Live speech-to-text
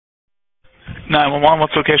911,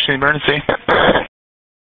 what's the location of the emergency?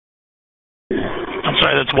 I'm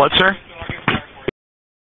sorry, that's what, sir?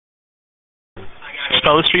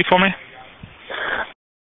 Spell the street for me.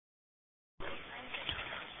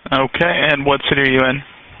 Okay, and what city are you in?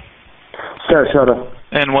 Sarasota.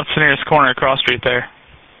 And what's the nearest corner across street there?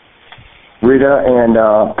 Rita and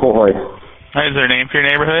Port Hoyt. Is there a name for your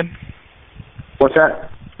neighborhood? What's that?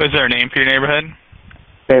 Is there a name for your neighborhood?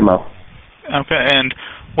 Amo. Okay, and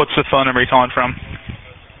what's the phone number you're calling from?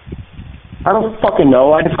 I don't fucking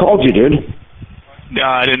know. I just called you, dude.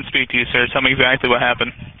 I didn't speak to you, sir. Tell me exactly what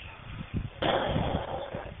happened.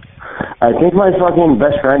 I think my fucking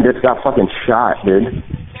best friend just got fucking shot, dude.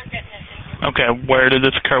 Okay, where did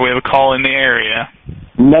this occur? We have a call in the area.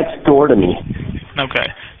 Next door to me. Okay.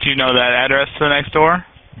 Do you know that address to the next door?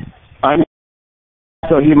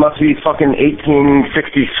 So he must be fucking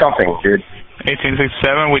 1860-something, dude.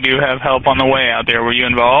 1867. We do have help on the way out there. Were you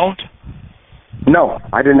involved? No,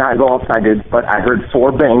 I did not go outside, dude, but I heard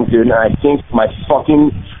 4 bangs, dude, and I think my fucking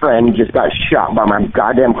friend just got shot by my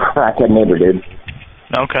goddamn crackhead neighbor, dude.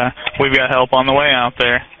 Okay. We've got help on the way out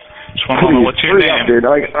there. Just one moment. What's your name? Up, dude.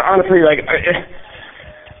 Like, honestly, like...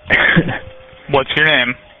 What's your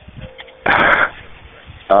name?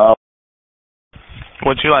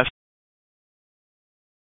 What's your last name?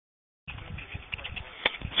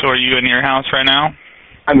 So are you in your house right now?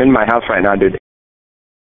 I'm in my house right now, dude.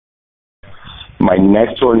 My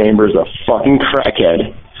next door neighbor's a fucking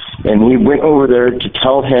crackhead, and we went over there to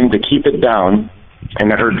tell him to keep it down,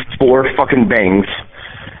 and I heard 4 fucking bangs,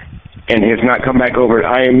 and he has not come back over.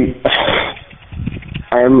 I am...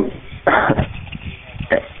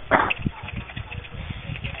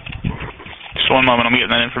 Just one moment, I'm getting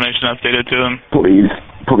that information updated to him. Please,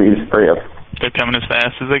 hurry up. They're coming as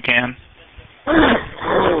fast as they can.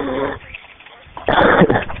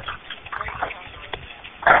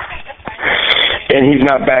 And he's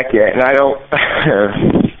not back yet, and I don't...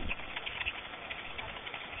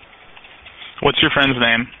 What's your friend's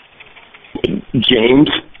name?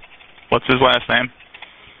 James. What's his last name?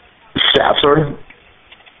 Sasser.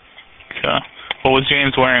 Okay. What was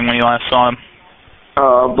James wearing when you last saw him?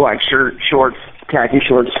 Black shirt, shorts, khaki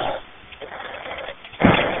shorts.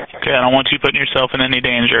 Okay, I don't want you putting yourself in any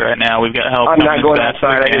danger right now. We've got help. I'm not going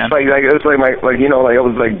outside. It's like I was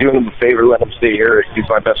like doing him a favor, let him stay here. He's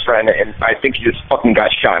my best friend, and I think he just fucking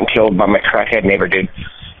got shot and killed by my crackhead neighbor, dude.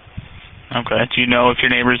 Okay. Do you know if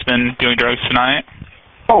your neighbor's been doing drugs tonight?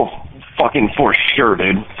 Oh, fucking for sure,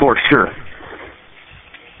 dude. For sure.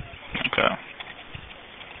 Okay.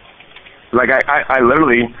 Like I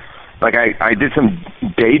literally, like I did some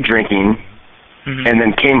day drinking, and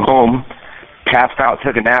then came home, passed out,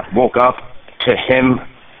 took a nap, woke up to him,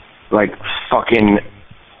 like fucking,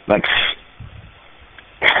 like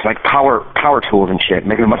power tools and shit,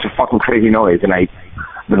 making a bunch of fucking crazy noise, and I've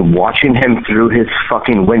been watching him through his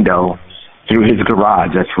fucking window, through his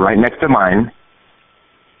garage that's right next to mine.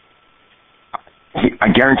 I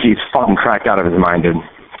guarantee he's fucking cracked out of his mind, dude.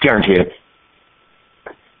 Guarantee it.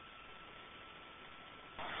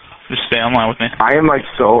 Just stay online with me. I am like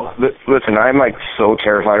listen, I am like so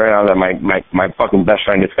terrified right now that my fucking best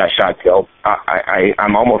friend just got shot, killed.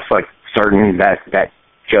 I'm almost like certain that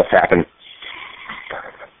just happened.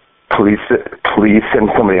 Please send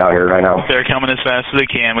somebody out here right now. They're coming as fast as they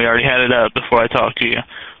can. We already had it up before I talked to you.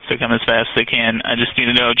 So they're coming as fast as they can. I just need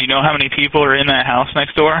to know, do you know how many people are in that house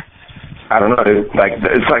next door? I don't know, dude. Like,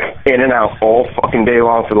 it's like in and out all fucking day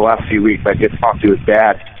long for the last few weeks. I just talked to his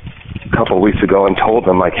dad a couple of weeks ago and told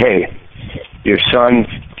him, like, hey, your son's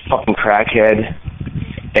fucking crackhead,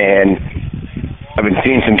 and I've been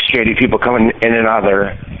seeing some shady people coming in and out of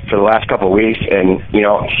there for the last couple of weeks, and, you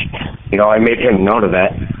know, I made him note of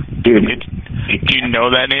that. Dude. Do you know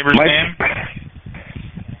that neighbor's name?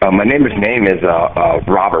 My neighbor's name is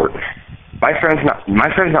Robert. My friend's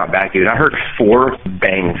not back, dude. I heard 4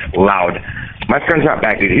 bangs loud. My friend's not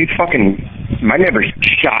back, dude. My neighbor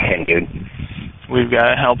shot him, dude. We've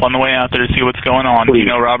got help on the way out there to see what's going on. Please. Do you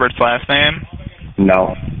know Robert's last name?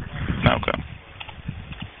 No. Okay.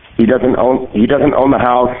 He doesn't own the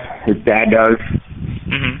house. His dad does.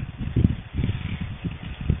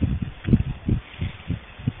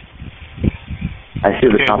 I see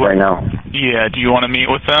the top right now. Yeah. Do you want to meet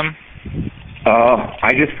with them? I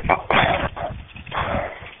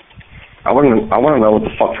want to know what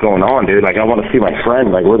the fuck's going on, dude. Like, I want to see my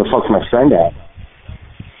friend. Like, where the fuck's my friend at?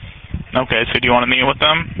 Okay, so do you want to meet with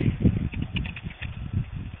them?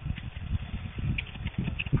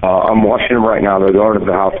 I'm watching them right now. They're going to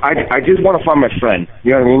the house. I just want to find my friend.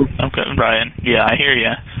 You know what I mean? Okay, Brian. Yeah, I hear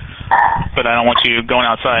you. But I don't want you going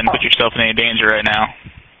outside and put yourself in any danger right now.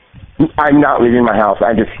 I'm not leaving my house.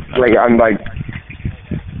 I'm like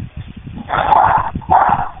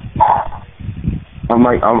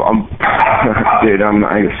Dude, I'm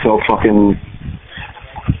so fucking...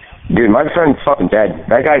 Dude, my friend's fucking dead.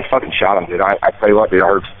 That guy fucking shot him, dude. I tell you what, dude, I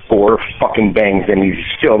heard 4 fucking bangs and he's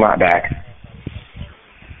still not back.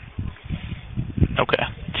 Okay.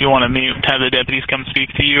 Do you want to have the deputies come speak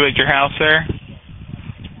to you at your house there?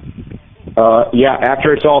 Yeah,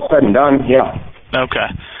 after it's all said and done, yeah. Okay.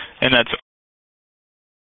 And that's...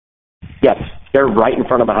 Yes, they're right in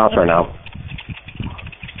front of the house right now.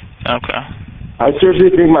 Okay. I seriously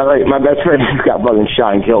think my best friend just got fucking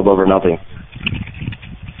shot and killed over nothing.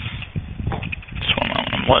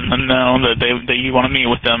 I'm letting them know that you want to meet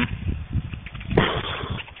with them.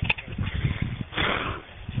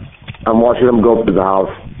 I'm watching them go up to the house.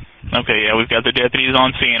 Okay, yeah, we've got the deputies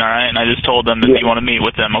on scene, all right? And I just told them that you want to meet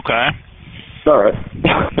with them, okay? All right.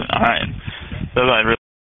 All right. Bye-bye.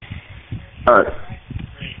 All right.